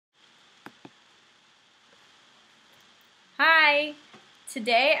Hi!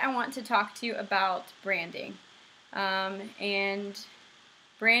 Today I want to talk to you about branding. And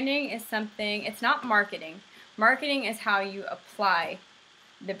branding is something, it's not marketing. Marketing is how you apply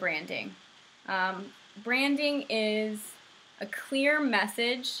the branding. Branding is a clear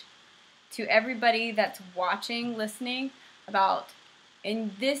message to everybody that's watching, listening, about,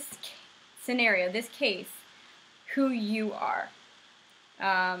 in this scenario, this case, who you are.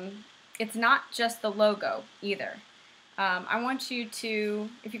 It's not just the logo either. I want you to,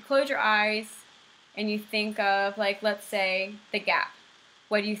 if you close your eyes and you think of, like, let's say, The Gap,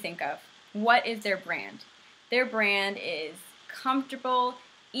 what do you think of? What is their brand? Their brand is comfortable,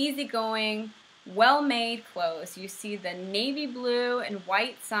 easygoing, well-made clothes. You see the navy blue and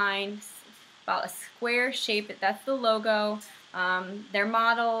white sign, about a square shape, that's the logo. Their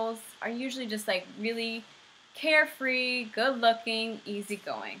models are usually just like really carefree, good-looking,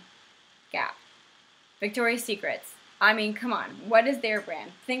 easygoing. Gap. Victoria's Secrets. I mean, come on. What is their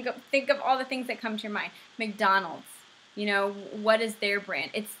brand? Think of all the things that come to your mind. McDonald's. You know, what is their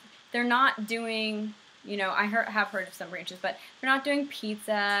brand? They're not doing, you know, have heard of some branches, but they're not doing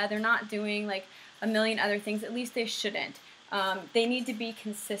pizza. They're not doing like a million other things. At least they shouldn't. They need to be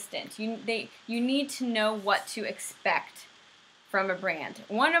consistent. You need to know what to expect from a brand.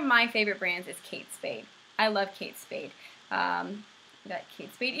 One of my favorite brands is Kate Spade. I love Kate Spade. Got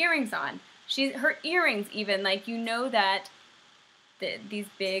Kate Spade earrings on. Her earrings even, like, you know that these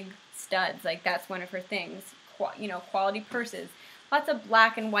big studs, like, that's one of her things. You know, quality purses. Lots of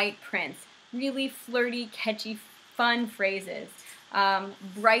black and white prints. Really flirty, catchy, fun phrases.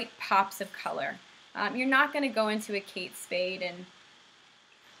 Bright pops of color. You're not going to go into a Kate Spade and,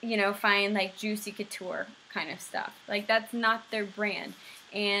 you know, find, like, Juicy Couture kind of stuff. Like, that's not their brand.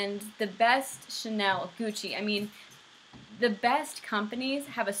 And the best Chanel, Gucci, I mean, the best companies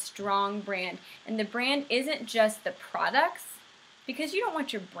have a strong brand, and the brand isn't just the products, because you don't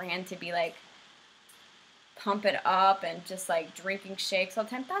want your brand to be like pump it up and just like drinking shakes all the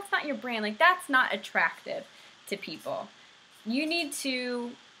time. That's not your brand. Like, that's not attractive to people. You need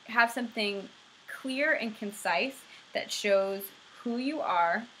to have something clear and concise that shows who you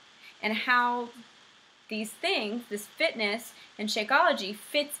are and how these things, this fitness and Shakeology,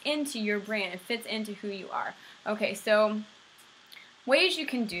 fits into your brand and fits into who you are. Okay, so ways you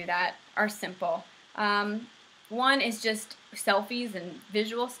can do that are simple. One is just selfies and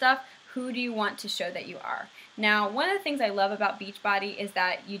visual stuff. Who do you want to show that you are? Now, one of the things I love about Beachbody is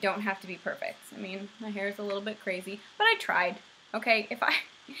that you don't have to be perfect. I mean, my hair is a little bit crazy, but I tried. Okay,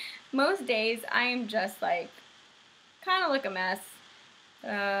 most days I am just like, kind of look a mess.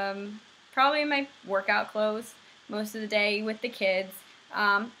 Probably in my workout clothes most of the day with the kids.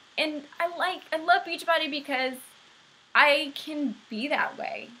 And I love Beachbody because I can be that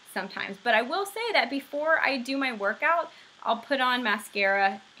way sometimes. But I will say that before I do my workout, I'll put on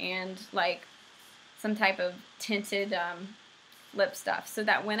mascara and like some type of tinted lip stuff, so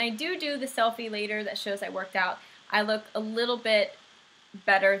that when I do the selfie later that shows I worked out, I look a little bit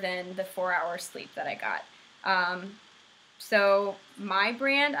better than the 4-hour sleep that I got. So my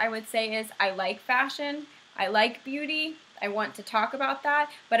brand, I would say, is I like fashion, I like beauty, I want to talk about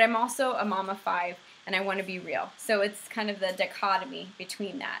that, but I'm also a mom of 5 and I want to be real. So it's kind of the dichotomy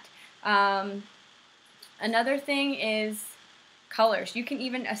between that. Another thing is colors. You can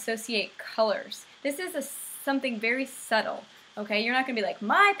even associate colors. This is something very subtle, okay? You're not going to be like,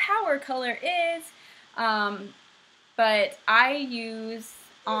 my power color is, but I use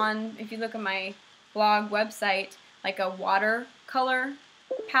if you look at my blog website, like a watercolor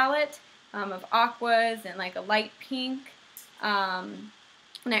palette of aquas and like a light pink.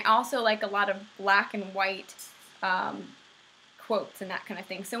 And I also like a lot of black and white quotes and that kind of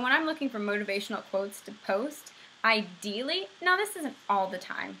thing. So when I'm looking for motivational quotes to post, ideally, now this isn't all the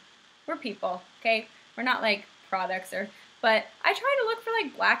time. We're people, okay? We're not like products but I try to look for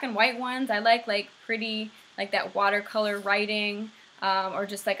like black and white ones. I like pretty, like that watercolor writing or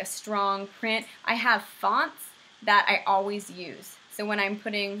just like a strong print. I have fonts that I always use. So when I'm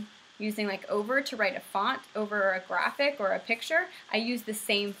using like Over to write a font over a graphic or a picture, I use the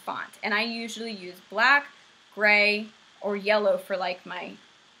same font. And I usually use black, gray, or yellow for like my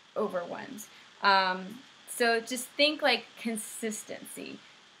Over ones. So just think like consistency,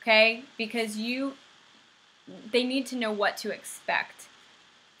 okay? Because they need to know what to expect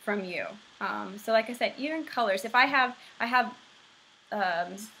from you. So like I said, even colors. If I have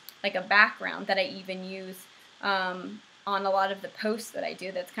like a background that I even use on a lot of the posts that I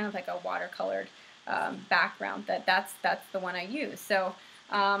do, that's kind of like a watercolored background, that's the one I use. So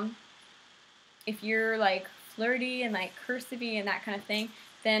if you're like flirty and like cursive and that kind of thing,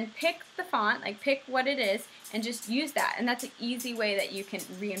 then pick the font, like pick what it is, and just use that. And that's an easy way that you can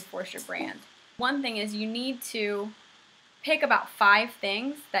reinforce your brand. One thing is you need to pick about 5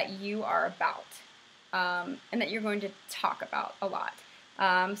 things that you are about, and that you're going to talk about a lot,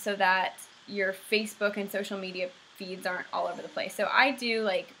 so that your Facebook and social media feeds aren't all over the place. So I do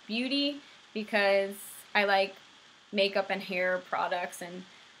like beauty because I like makeup and hair products and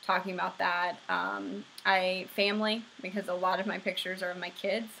talking about that. Family, because a lot of my pictures are of my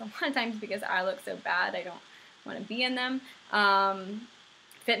kids. A lot of times because I look so bad, I don't want to be in them.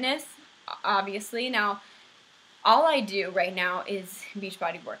 Fitness, obviously. Now, all I do right now is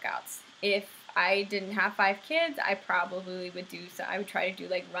Beachbody workouts. If I didn't have 5 kids, I probably would I would try to do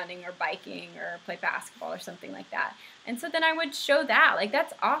like running or biking or play basketball or something like that. And so then I would show that. Like,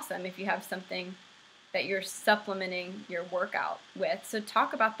 that's awesome if you have something that you're supplementing your workout with. So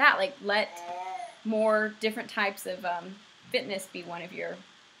talk about that. Like, let more different types of fitness be one of your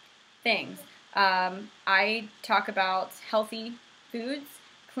things. I talk about healthy foods,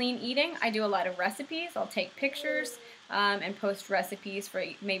 clean eating. I do a lot of recipes. I'll take pictures and post recipes for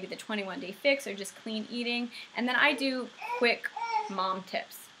maybe the 21-day fix or just clean eating. And then I do quick mom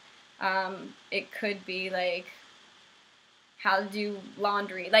tips. It could be like how to do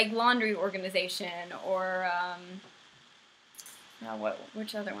laundry, like laundry organization, or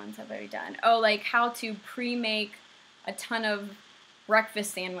which other ones have I done? Oh, like how to pre-make a ton of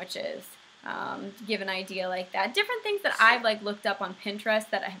breakfast sandwiches. Give an idea like that. Different things that I've like looked up on Pinterest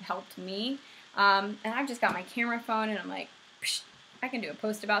that have helped me. And I've just got my camera phone and I'm like, psh, I can do a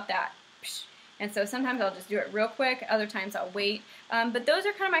post about that. Psh. And so sometimes I'll just do it real quick. Other times I'll wait. But those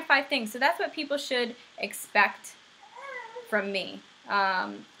are kind of my 5 things. So that's what people should expect from me.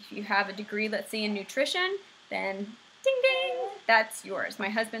 If you have a degree, let's say in nutrition, then ding ding, that's yours. My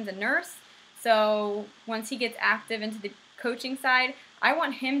husband's a nurse. So once he gets active into the coaching side, I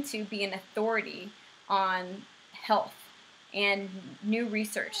want him to be an authority on health and new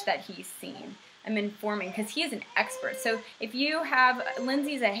research that he's seen. I'm informing because he is an expert. So if you have,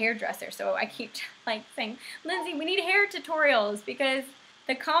 Lindsay's a hairdresser, so I keep like saying, Lindsay, we need hair tutorials because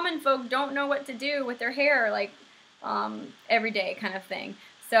the common folk don't know what to do with their hair, like every day kind of thing.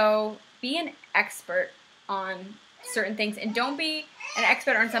 So be an expert on certain things, and don't be an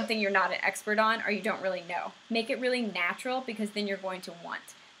expert on something you're not an expert on or you don't really know. Make it really natural, because then you're going to want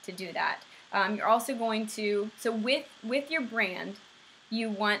to do that. You're also going to, so with your brand, you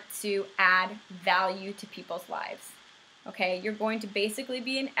want to add value to people's lives. Okay, you're going to basically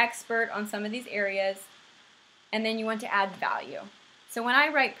be an expert on some of these areas, and then you want to add value. So when I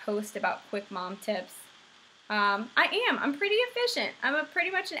write posts about quick mom tips, I'm pretty efficient. I'm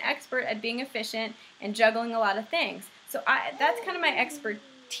pretty much an expert at being efficient and juggling a lot of things. So that's kind of my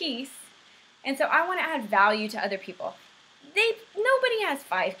expertise, and so I want to add value to other people. Nobody has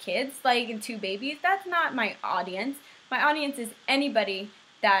 5 kids, like, and 2 babies. That's not my audience. My audience is anybody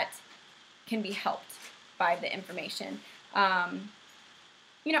that can be helped by the information.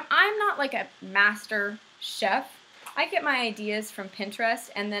 You know, I'm not like a master chef. I get my ideas from Pinterest,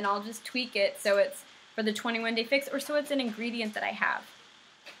 and then I'll just tweak it so it's for the 21-day fix, or so it's an ingredient that I have.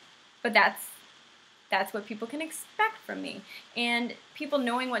 But that's what people can expect from me. And people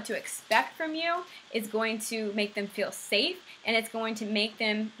knowing what to expect from you is going to make them feel safe, and it's going to make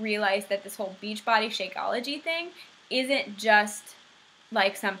them realize that this whole Beachbody Shakeology thing isn't just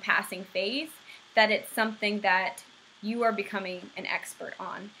like some passing phase, that it's something that you are becoming an expert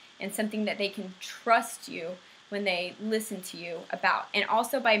on, and something that they can trust you when they listen to you about. And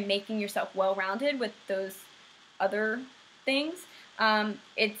also by making yourself well-rounded with those other things,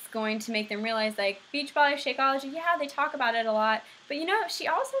 it's going to make them realize, like, Beachbody Shakeology, yeah, they talk about it a lot, but you know, she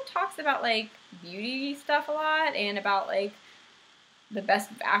also talks about like beauty stuff a lot, and about like the best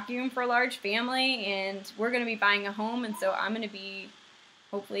vacuum for a large family, and we're going to be buying a home, and so I'm going to be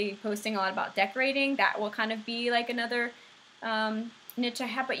hopefully posting a lot about decorating. That will kind of be like another niche I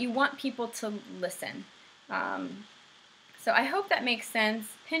have, but you want people to listen. So I hope that makes sense.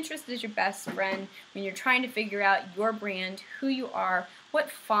 Pinterest is your best friend when you're trying to figure out your brand, who you are,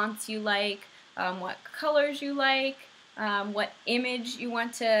 what fonts you like, what colors you like, what image you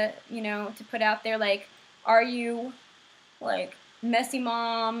want to, to put out there. Like, are you like messy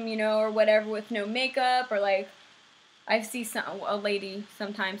mom, or whatever, with no makeup, or like I see a lady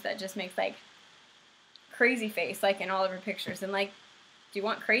sometimes that just makes like crazy face, like in all of her pictures, and like, do you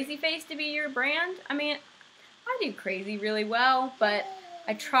want crazy face to be your brand? I mean, I do crazy really well, but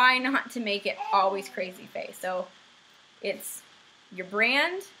I try not to make it always crazy face. So it's your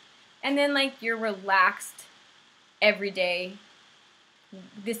brand, and then like your relaxed everyday,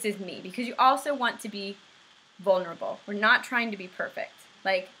 this is me, because you also want to be vulnerable. We're not trying to be perfect.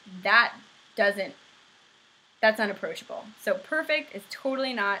 Like, that's unapproachable. So perfect is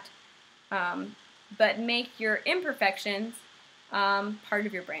totally not, but make your imperfections part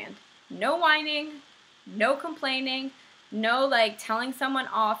of your brand. No whining, no complaining, no like telling someone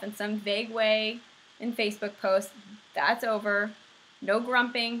off in some vague way in Facebook posts. That's over. No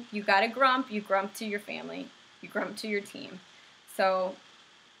grumping. You gotta grump. You grump to your family. You grump to your team. So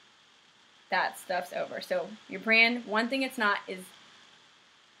that stuff's over. So your brand, one thing it's not is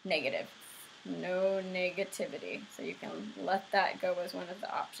negative. No negativity. So you can let that go as one of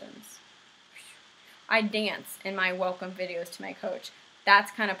the options. I dance in my welcome videos to my coach.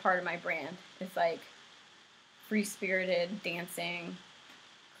 That's kind of part of my brand. It's like free-spirited dancing,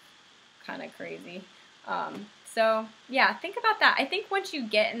 kind of crazy. So yeah, think about that. I think once you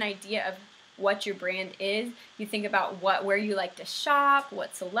get an idea of what your brand is, you think about where you like to shop,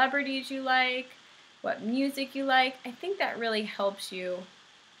 what celebrities you like, what music you like. I think that really helps you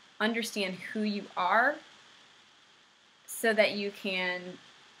understand who you are so that you can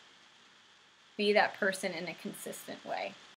be that person in a consistent way.